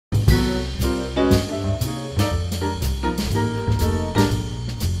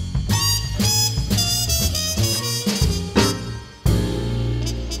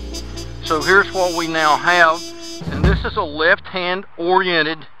So here's what we now have, and this is a left-hand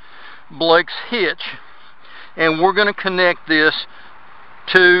oriented Blake's hitch, and we're going to connect this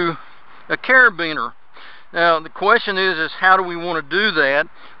to a carabiner. Now the question is how do we want to do that?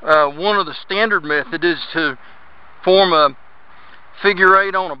 One of the standard methods is to form a figure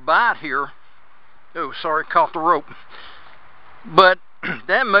 8 on a bite here. Oh, sorry, caught the rope. But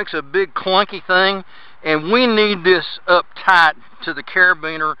that makes a big clunky thing, and we need this up tight to the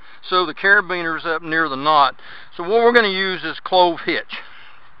carabiner so the carabiner's up near the knot. So what we're going to use is clove hitch.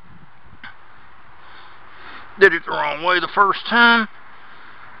 Did it the wrong way the first time,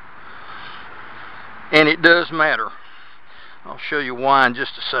 and it does matter. I'll show you why in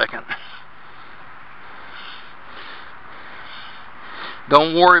just a second.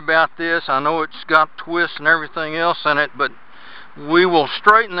 Don't worry about this. I know it's got twists and everything else in it, but we will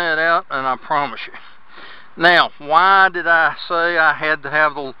straighten that out, and I promise you. Now, why did I say I had to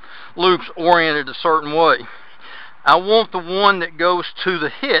have the loops oriented a certain way? I want the one that goes to the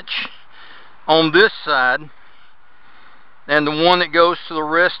hitch on this side and the one that goes to the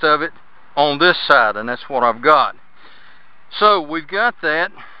rest of it on this side, and that's what I've got. So we've got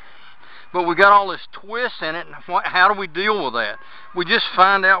that, but we got all this twist in it, and how do we deal with that? We just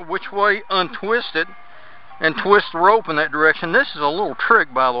find out which way untwist it and twist the rope in that direction. This is a little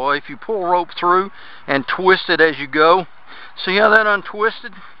trick, by the way. If you pull rope through and twist it as you go, see how that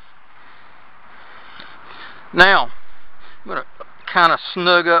untwisted? Now, I'm going to kind of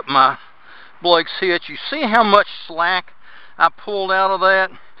snug up my Blake's hitch. You see how much slack I pulled out of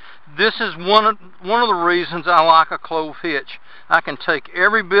that? This is one of the reasons I like a clove hitch. I can take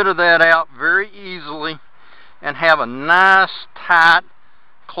every bit of that out very easily and have a nice tight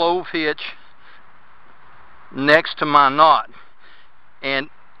clove hitch next to my knot. And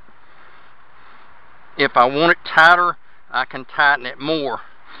if I want it tighter, I can tighten it more,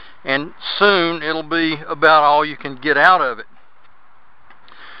 and soon it'll be about all you can get out of it.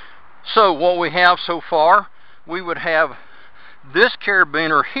 So what we have so far, we would have this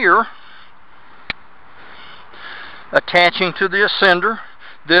carabiner here attaching to the ascender,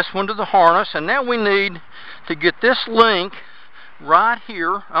 this one to the harness, and now we need to get this link right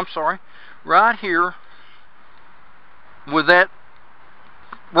here, right here, with that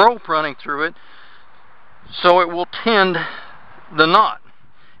rope running through it, so it will tend the knot.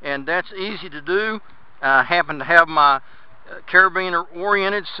 And that's easy to do. I happen to have my carabiner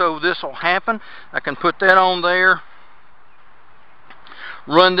oriented, so this will happen. I can put that on there,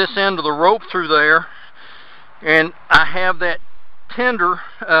 run this end of the rope through there, and I have that tender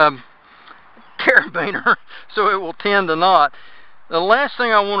carabiner so it will tend the knot. The last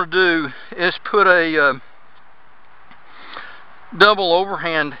thing I want to do is put a double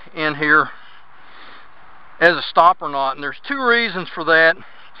overhand in here as a stopper knot, and there's two reasons for that.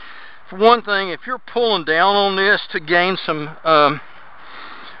 For one thing, if you're pulling down on this to gain some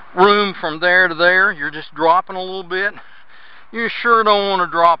room from there to there, you're just dropping a little bit, you sure don't want to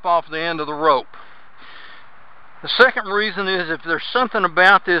drop off the end of the rope. The second reason is if there's something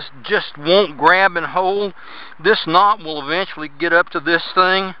about this just won't grab and hold, this knot will eventually get up to this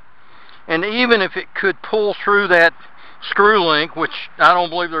thing, and even if it could pull through that screw link, which I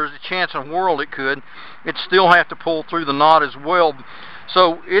don't believe there's a chance in the world it could, it still have to pull through the knot as well.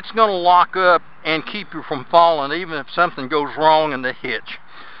 So it's going to lock up and keep you from falling even if something goes wrong in the hitch.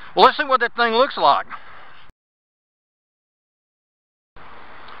 Well, let's see what that thing looks like.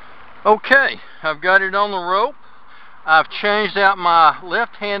 Okay, I've got it on the rope. I've changed out my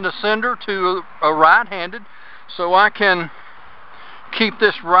left-hand ascender to a right-handed so I can keep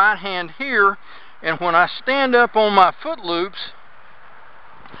this right hand here, and when I stand up on my foot loops,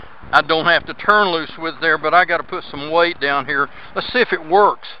 I don't have to turn loose with there, but I got to put some weight down here. Let's see if it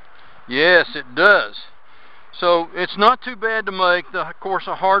works. Yes, it does. So it's not too bad to make. Of course,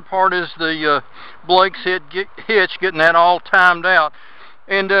 the hard part is the Blake's hitch, getting that all timed out.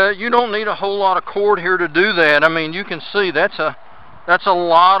 And you don't need a whole lot of cord here to do that. I mean, you can see that's a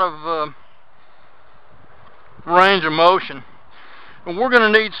lot of range of motion. And we're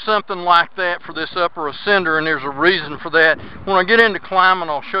going to need something like that for this upper ascender, and there's a reason for that. When I get into climbing,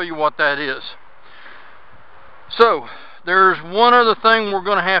 I'll show you what that is. So there's one other thing we're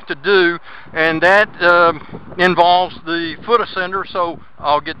going to have to do, and that involves the foot ascender, so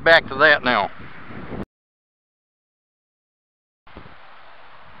I'll get back to that now.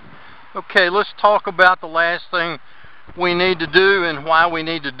 Okay, let's talk about the last thing we need to do and why we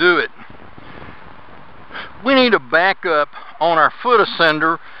need to do it. We need to back up on our foot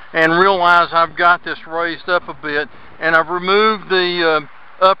ascender and realize I've got this raised up a bit, and I've removed the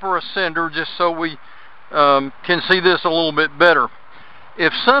upper ascender just so we can see this a little bit better.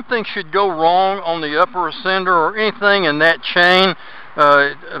 if something should go wrong on the upper ascender or anything in that chain,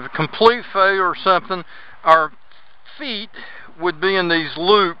 a complete failure or something, our feet would be in these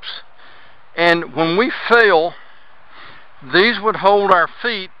loops, and when we fail, these would hold our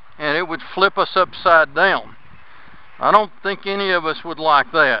feet and it would flip us upside down. I don't think any of us would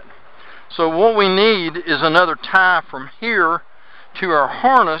like that. So what we need is another tie from here to our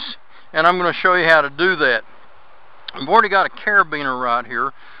harness, and I'm going to show you how to do that. I've already got a carabiner right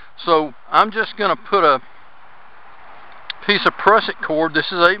here, so I'm just going to put a piece of prusik cord. This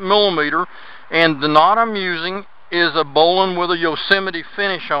is 8mm, and the knot I'm using is a bowline with a Yosemite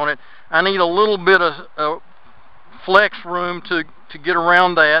finish on it. I need a little bit of flex room to get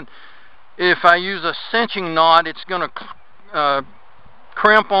around that. If I use a cinching knot, it's going to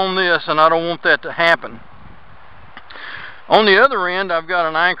crimp on this, and I don't want that to happen. On the other end, I've got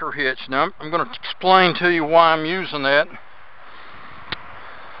an anchor hitch. Now, I'm going to explain to you why I'm using that.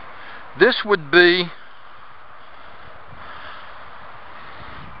 This would be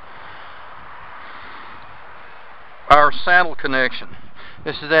our saddle connection.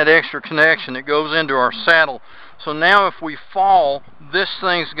 This is that extra connection that goes into our saddle. So now if we fall, this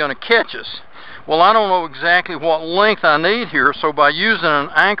thing's going to catch us. Well, I don't know exactly what length I need here, so by using an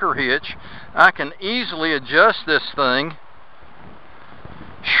anchor hitch, I can easily adjust this thing,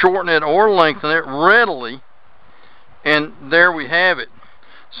 shorten it or lengthen it readily, and there we have it.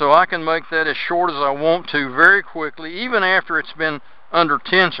 So I can make that as short as I want to very quickly, even after it's been under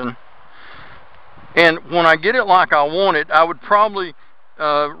tension. And when I get it like I want it, I would probably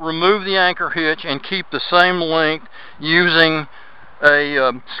remove the anchor hitch and keep the same length using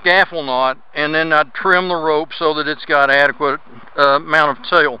a scaffold knot, and then I'd trim the rope so that it's got adequate amount of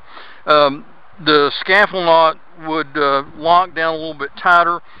tail. The scaffold knot would lock down a little bit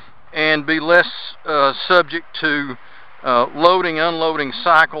tighter and be less subject to loading, unloading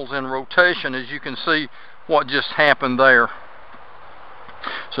cycles and rotation, as you can see what just happened there.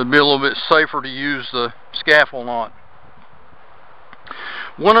 So it'd be a little bit safer to use the scaffold knot.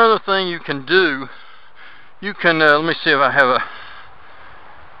 One other thing you can do, you can, let me see if I have a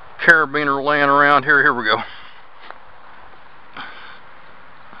carabiner laying around here. Here we go.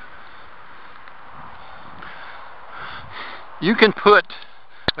 You can put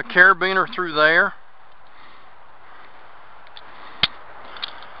a carabiner through there,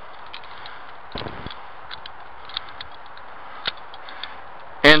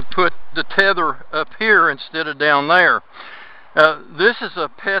 and put the tether up here instead of down there. This is a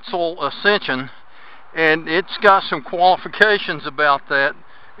Petzl Ascension, and it's got some qualifications about that.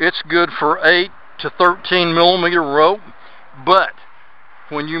 It's good for 8 to 13mm rope, but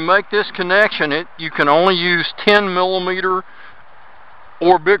when you make this connection, you can only use 10mm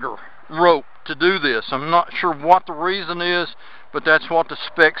or bigger rope to do this. I'm not sure what the reason is, but that's what the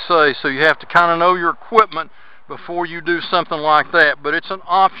specs say. So you have to kind of know your equipment before you do something like that, but it's an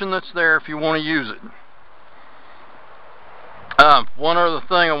option that's there if you want to use it. One other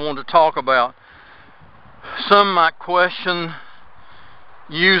thing I wanted to talk about. Some might question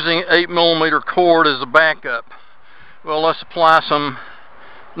using 8mm cord as a backup. Well, let's apply some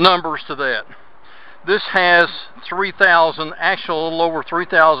numbers to that. This has 3,000, actually a little over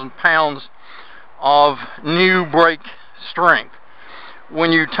 3,000 pounds of new brake strength.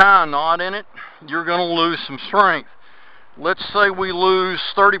 When you tie a knot in it, you're going to lose some strength. Let's say we lose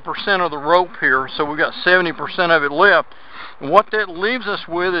 30% of the rope here, so we've got 70% of it left. What that leaves us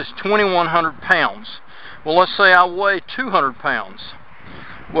with is 2,100 pounds. Well, let's say I weigh 200 pounds.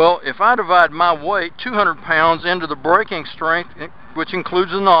 Well, if I divide my weight, 200 pounds, into the braking strength, which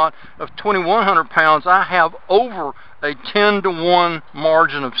includes the knot, of 2,100 pounds, I have over a 10-to-1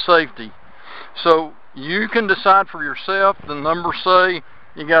 margin of safety. So you can decide for yourself. The numbers say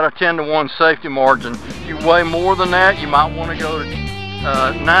you got a 10-to-1 safety margin. If you weigh more than that, you might want to go to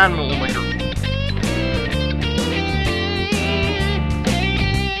 9mm